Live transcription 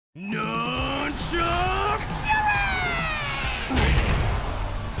Nunchuck Fury!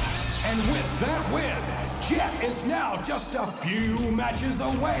 And with that win, Jet is now just a few matches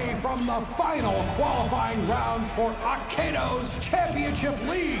away from the final qualifying rounds for Akedo's Championship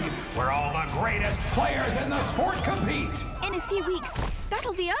League, where all the greatest players in the sport compete. In a few weeks,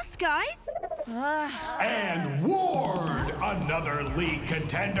 that'll be us, guys. And Ward, another league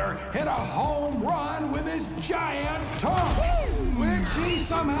contender, hit a home run with his giant tongue, which he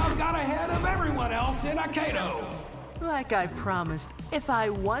somehow got ahead of everyone else in Akedo. Like I promised, if I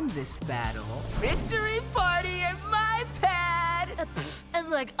won this battle, victory party in my pad!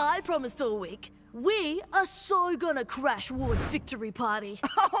 And like I promised all week, we are so gonna crash Ward's victory party.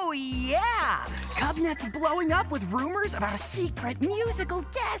 Oh yeah! Cubnet's blowing up with rumors about a secret musical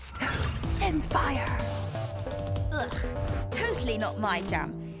guest, Synthfire. Ugh, totally not my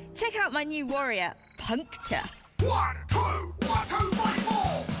jam. Check out my new warrior, Puncture. 1, 2, 1, 2, 3,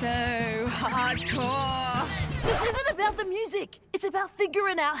 4! So hardcore. This isn't about the music. It's about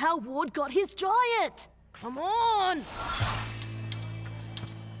figuring out how Ward got his giant. Come on.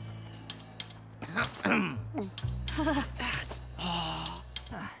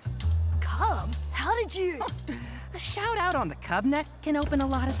 Cub, how did you? A shout out on the Cubnet can open a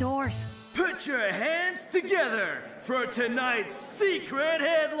lot of doors. Put your hands together for tonight's secret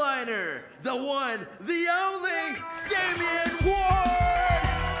headliner, the one, the only, Damien Ward!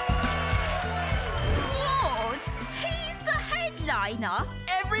 Ward? He's the headliner?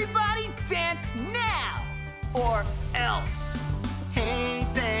 Everybody dance now! Or else. Hey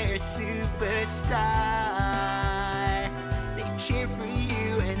there, superstar. They cheer for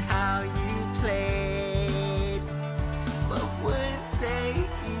you and how you played. But would they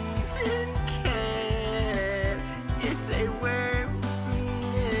even care if they were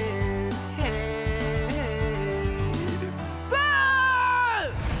being paid?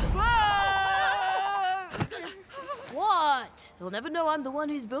 Boo! Boo! What? You'll never know I'm the one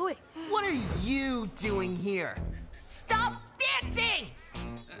who's booing. What are you doing here? Stop dancing!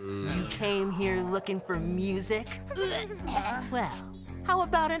 You came here looking for music? Well, how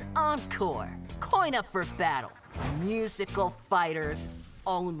about an encore? Coin up for battle. Musical fighters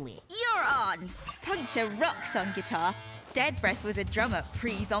only. You're on. Puncture rocks on guitar. Dead Breath was a drummer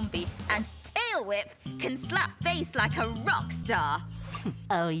pre-zombie, and Tail Whip can slap bass like a rock star.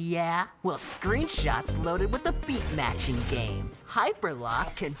 Oh yeah? Well, screenshots loaded with the beat matching game.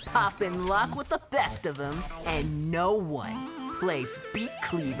 Hyperlock can pop and lock with the best of them, and no one plays Beat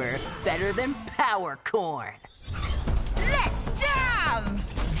Cleaver better than Power Corn. Let's jam!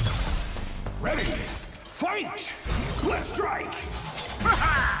 Ready, fight! Split strike!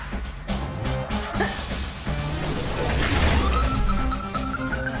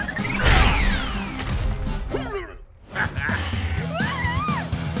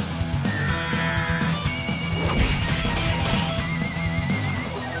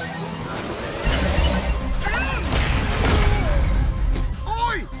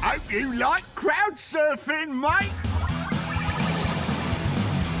 Hope you like crowd surfing, mate.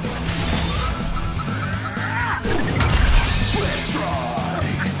 Split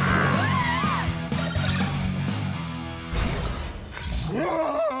strike!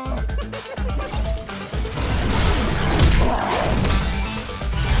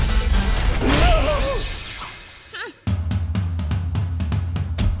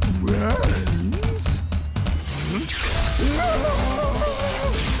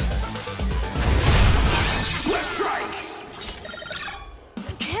 Split strike!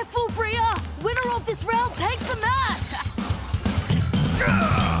 Careful, Bria! Winner of this round takes the match!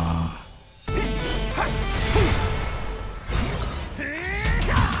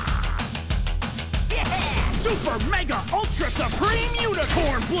 Super Mega Ultra Supreme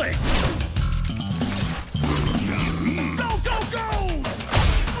Unicorn Blitz! Go, go, go!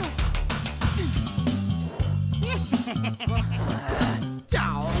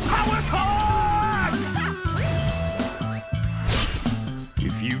 Power Cord!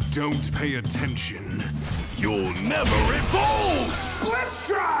 If you don't pay attention, you'll never evolve! Split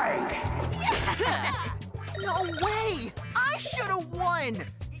strike! No way! I should have won!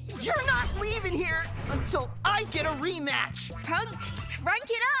 You're not leaving here until I get a rematch! Punk, crank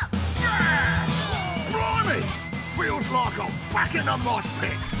it up! Blimey! Feels like I'm back in the mosh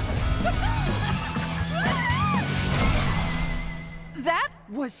pit. That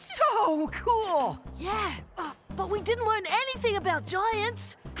was so cool! Yeah, but we didn't learn anything about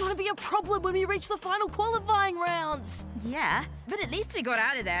giants. Gonna be a problem when we reach the final qualifying rounds. Yeah, but at least we got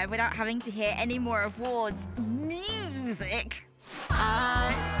out of there without having to hear any more of Ward's music.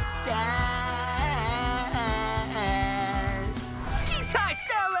 I said... Guitar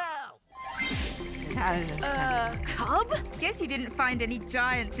solo! Cub? Guess you didn't find any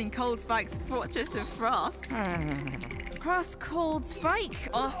giants in Cold Spike's Fortress of Frost. Cross Cold Spike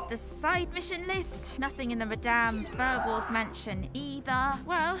off the side mission list. Nothing in the Madame Furbal's mansion either.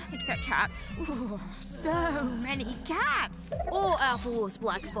 Well, except cats. Ooh, so many cats. Or Alpha Wolf's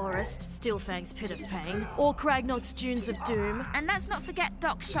Black Forest, Steelfang's Pit of Pain, or Cragnog's Dunes of Doom. And let's not forget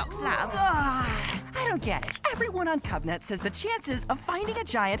Doc Shock's lab. I don't get it. Everyone on Cubnet says the chances of finding a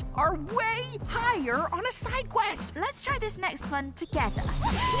giant are way higher on a side quest. Let's try this next one together.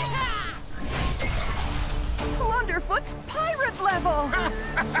 Plunderfoot's pirate level!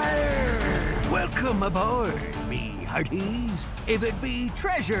 Welcome aboard, me hearties. If it be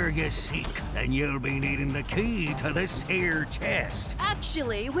treasure you seek, then you'll be needing the key to this here chest.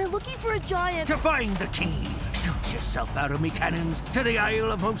 Actually, we're looking for a giant. To find the key, shoot yourself out of me cannons to the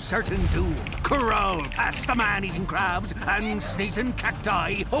Isle of Most Certain Doom. Crawl past the man-eating crabs and sneezing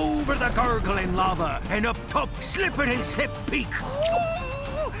cacti, over the gurgling lava, and up top slippity-slip peak.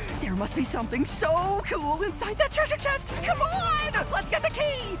 There must be something so cool inside that treasure chest! Come on! Let's get the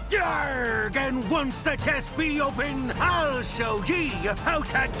key! Yarg! And once the chest be open, I'll show ye how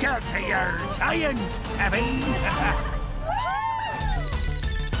to get to your giant, savvy?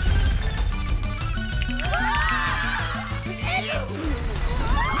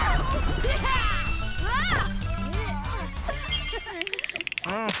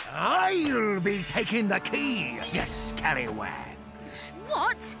 I'll be taking the key, you scallywags.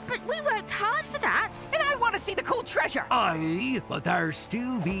 What? But we worked hard for that. And I want to see the cool treasure! Aye, but there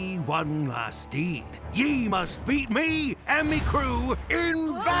still be one last deed. Ye must beat me and me crew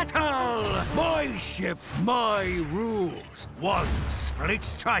in battle! My ship, my rules. One split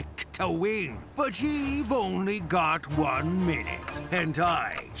strike to win. But ye've only got 1 minute, and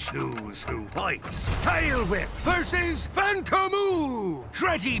I choose who fights. Tail Whip versus Phantomoo!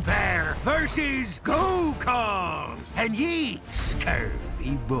 Shreddy Bear versus Go-Kong! And ye,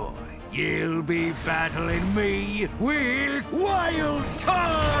 scurvy boy, you'll be battling me with Wild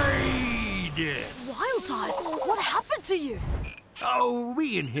Tide! Wild Tide? What happened to you? Oh,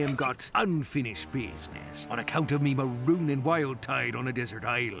 me and him got unfinished business on account of me marooning Wild Tide on a desert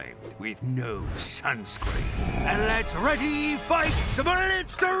island with no sunscreen. And let's ready fight some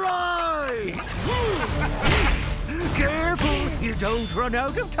bullets to ride! Careful, you don't run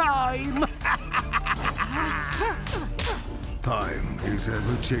out of time! Time is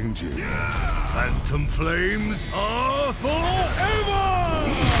ever-changing. Phantom flames are forever!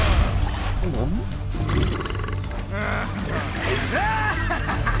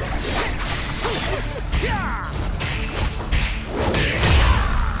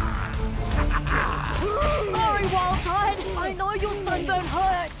 Sorry, Wild Tide. I know your sunburn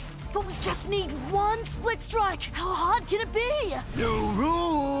hurts, but we just need one split strike. How hard can it be? New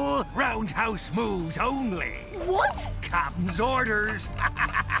rule! Roundhouse moves only! What? Captain's orders!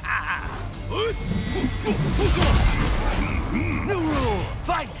 New rule!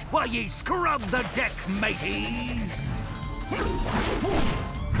 Fight while ye scrub the deck, mateys!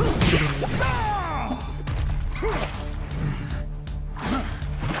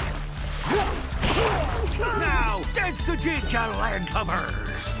 Now, dance the jig, you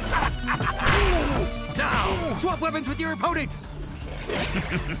landlubbers! Now, swap weapons with your opponent!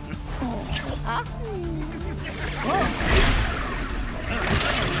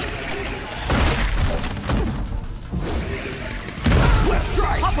 Split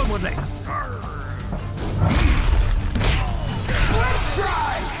strike! Hop on one leg! Split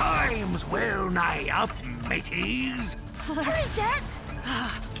strike! Time's well nigh up, mateys! Hurry, Jet!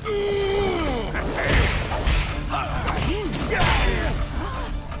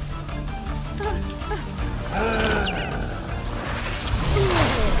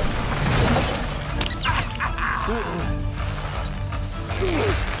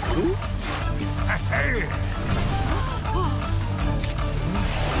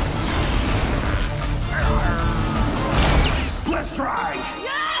 Split strike!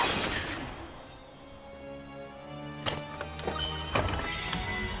 Yes!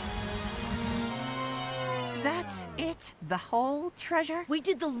 That's it? The whole treasure? We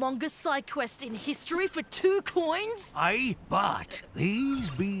did the longest side quest in history for 2 coins? Aye, but these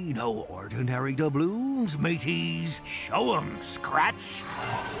be no ordinary doubloons, mateys. Show 'em, Scratch.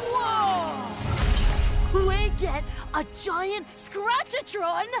 Whoa! We get a giant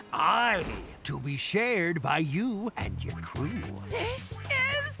Scratchatron! Aye, to be shared by you and your crew. This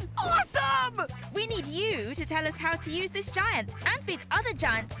is awesome! We need you to tell us how to use this giant and feed other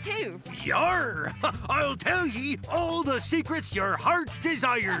giants too. Yar! I'll tell ye all the secrets your heart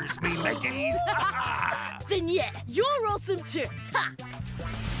desires, me mateys. Then yeah, you're awesome too! Ha!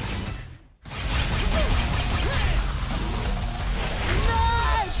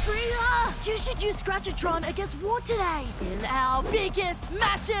 should use Scratchatron against Ward today in our biggest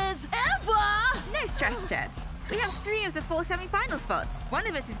matches ever! No stress, Jet. We have 3 of the 4 semi-final spots. One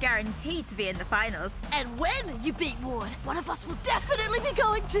of us is guaranteed to be in the finals. And when you beat Ward, one of us will definitely be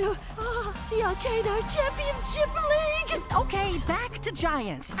going to the Akedo Championship League! Okay, back to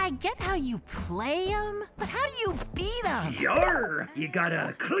Giants. I get how you play them, but how do you beat them? Yarr! You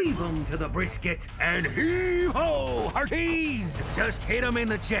gotta cleave 'em to the brisket. And hee-ho, hearties! Just hit 'em in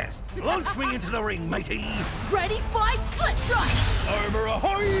the chest. Launch me into the ring, matey. Ready, fight, split strike! Armor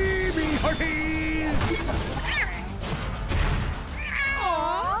ahoy, me hearties!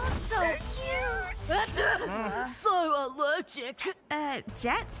 Aw, so cute! So allergic.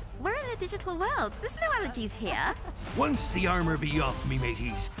 Jet, we're in the digital world. There's no allergies here. Once the armor be off, me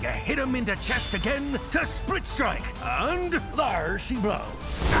mateys, you hit 'em in the chest again to split strike. And there she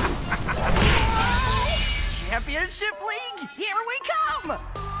blows. Championship League, here we come!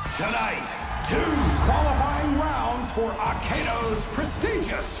 Tonight, 2 qualifying rounds for Akedo's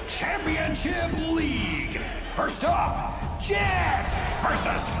prestigious Championship League. First up, Jet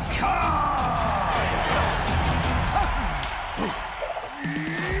versus Cub.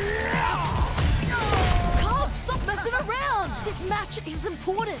 Cub, stop messing around! This match is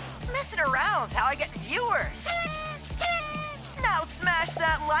important. Messing around's how I get viewers. Now smash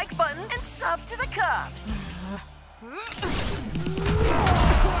that like button and sub to the Cub.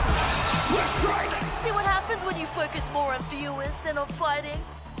 Split strike. See what happens when you focus more on viewers than on fighting?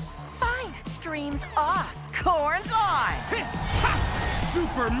 Fine, streams off, corns on.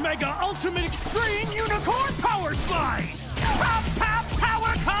 Super Mega Ultimate Extreme Unicorn Power Slice!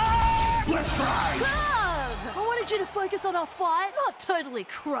 Power Cub! Split strike. Cub! I wanted you to focus on our fight, not totally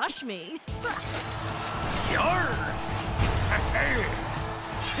crush me. Yarr!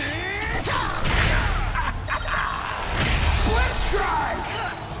 Split strike.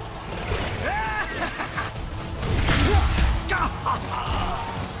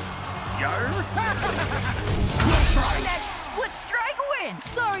 Yarr! Split strike. Next split strike wins.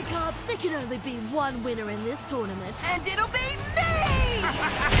 Sorry, Cub, there can only be one winner in this tournament. And it'll be me!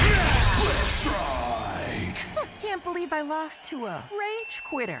 Split strike. Can't believe I lost to a rage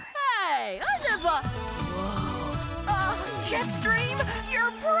quitter. Hey, I never... Jetstream,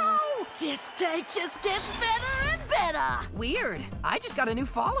 you're pro! This day just gets better and better! Weird, I just got a new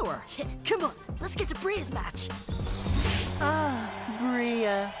follower. Come on, let's get to Bria's match.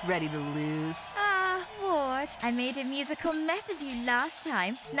 Bria, ready to lose? Ward, I made a musical mess of you last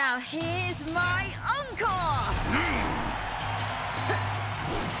time. Now here's my encore!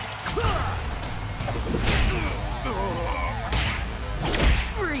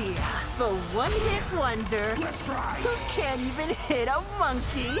 Bria, the one-hit wonder Split strike. who can't even hit a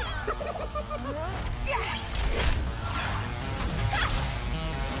monkey.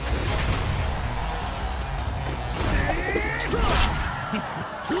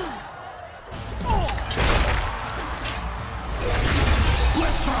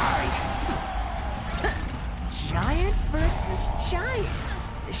 Split strike. Giant versus giant.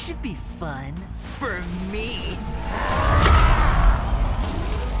 This should be fun. For me.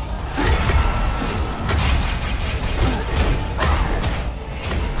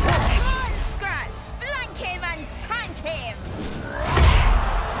 Come on, Scratch! Flank him and tank him!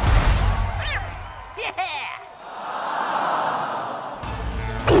 Yes!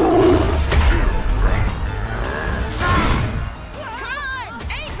 Come on!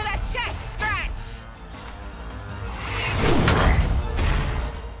 Aim for that chest, Scratch!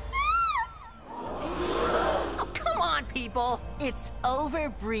 Oh, come on, people. It's over,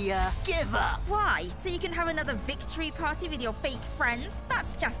 Bria. Give up. Why? So you can have another victory party with your fake friends?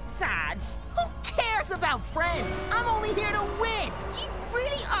 That's just sad. Who cares about friends? I'm only here to win. You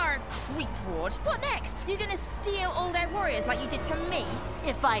really are a creep, Ward. What next? You're gonna steal all their warriors like you did to me?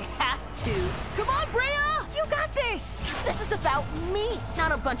 If I have to. Come on, Bria! You got this. This is about me,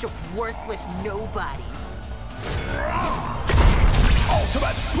 not a bunch of worthless nobodies.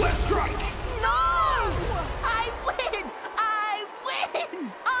 Ultimate split strike. No! I win! I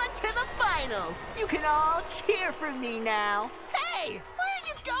win! On to the finals. You can all cheer for me now. Hey, where are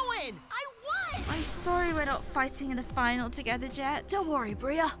you going? I won! I'm sorry we're not fighting in the final together, Jet. Don't worry,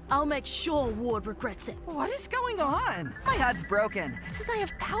 Bria. I'll make sure Ward regrets it. What is going on? My HUD's broken. It says I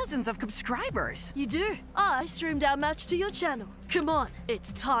have thousands of subscribers. You do? I streamed our match to your channel. Come on,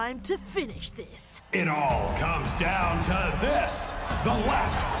 it's time to finish this. It all comes down to this. The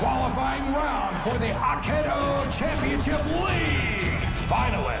last qualifying round for the Akedo Championship League.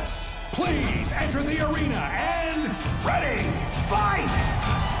 Finalists, please enter the arena and ready, fight!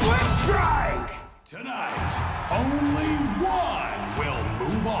 Split strike! Tonight, only one will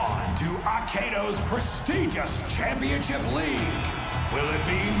move on to Akedo Akedo's prestigious championship league. Will it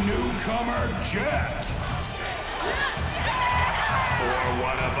be newcomer Jet? Or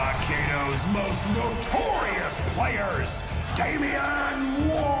one of Akedo's most notorious players, Damian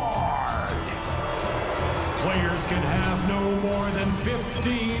Ward? Players can have no more than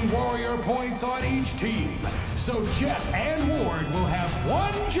 15 warrior points on each team, so Jet and Ward will have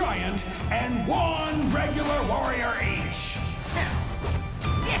one giant and one regular warrior each.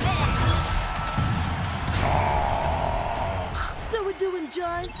 So we're doing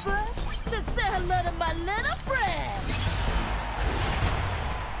giants first? Let's say hello to my little friend.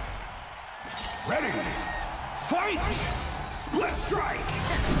 Ready, fight! Split strike!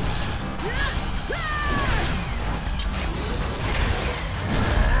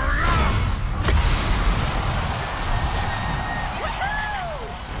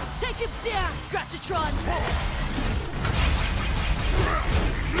 Take him down, Scratchatron!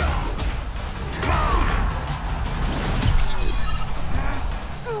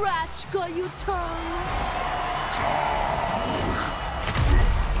 Scratch got your tongue!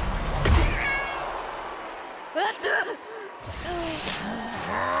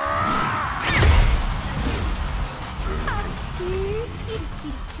 Kitty,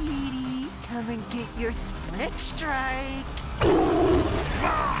 kitty, kitty. Come and get your split strike.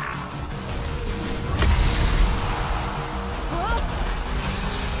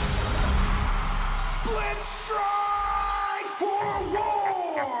 Split strike for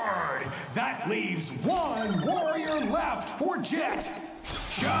Ward! That leaves one warrior left for Jet.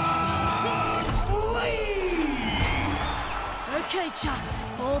 Chux lead! Okay, Chux.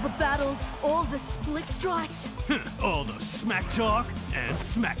 All the battles, all the split strikes. All the smack talk and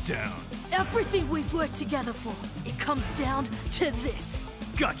smackdowns. Everything we've worked together for. It comes down to this.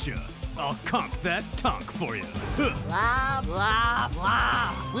 Gotcha. I'll conk that tonk for you. Blah, blah,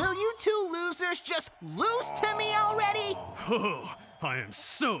 blah. Will you two losers just lose to me already? Oh, I am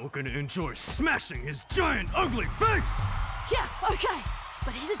so gonna enjoy smashing his giant ugly face! Yeah, okay.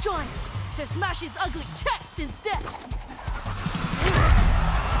 But he's a giant, so smash his ugly chest instead.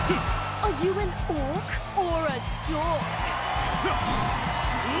 Are you an orc or a dog?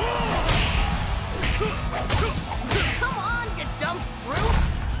 Come on, you dumb brute!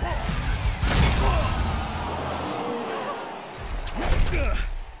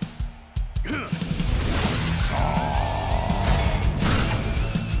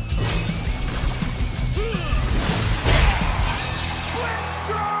 Split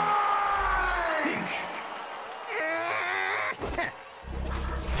strike!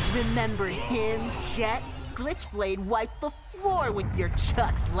 Remember him, Jet? Glitchblade wiped the floor with your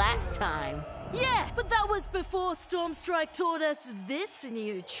Chux last time. Yeah, but that was before Stormstrike taught us this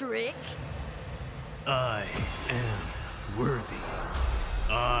new trick. I am worthy.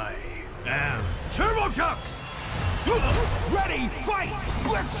 I am Turbo Chux! Ready, fight!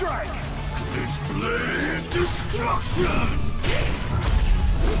 Split strike! Glitchblade destruction!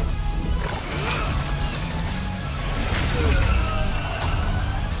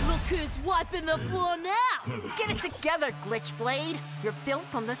 Look who's wiping the floor now! Get it together, Glitchblade. You're built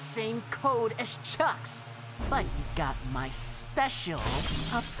from the same code as Chux, but you got my special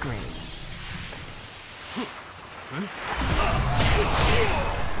upgrades.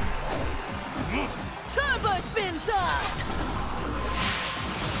 Turbo spin time!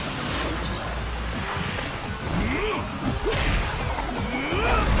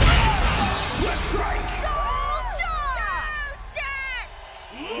 Split strike!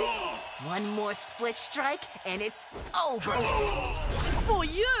 One more split strike, and it's over. For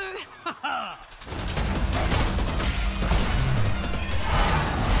you!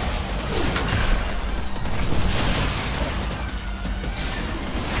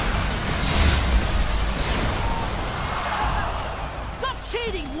 Stop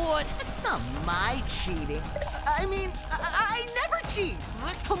cheating, Ward! It's not my cheating. I mean, I never cheat.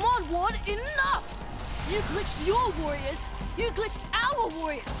 Come on, Ward, enough! You glitched your warriors, you glitched our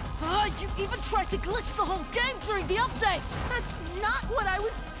warriors. You even tried to glitch the whole game during the update. That's not what I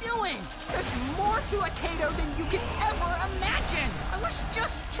was doing. There's more to Akedo than you can ever imagine. I was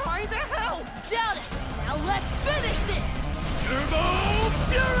just trying to help. Doubt it. Now let's finish this. Turbo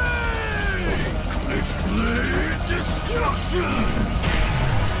Fury! Glitchblade destruction!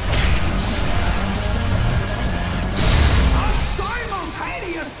 A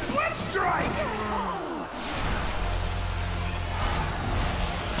simultaneous split strike!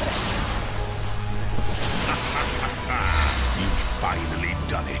 You've finally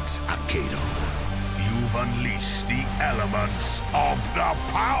done it, Akedo. You've unleashed the elements of the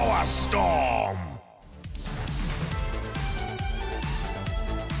Power Storm!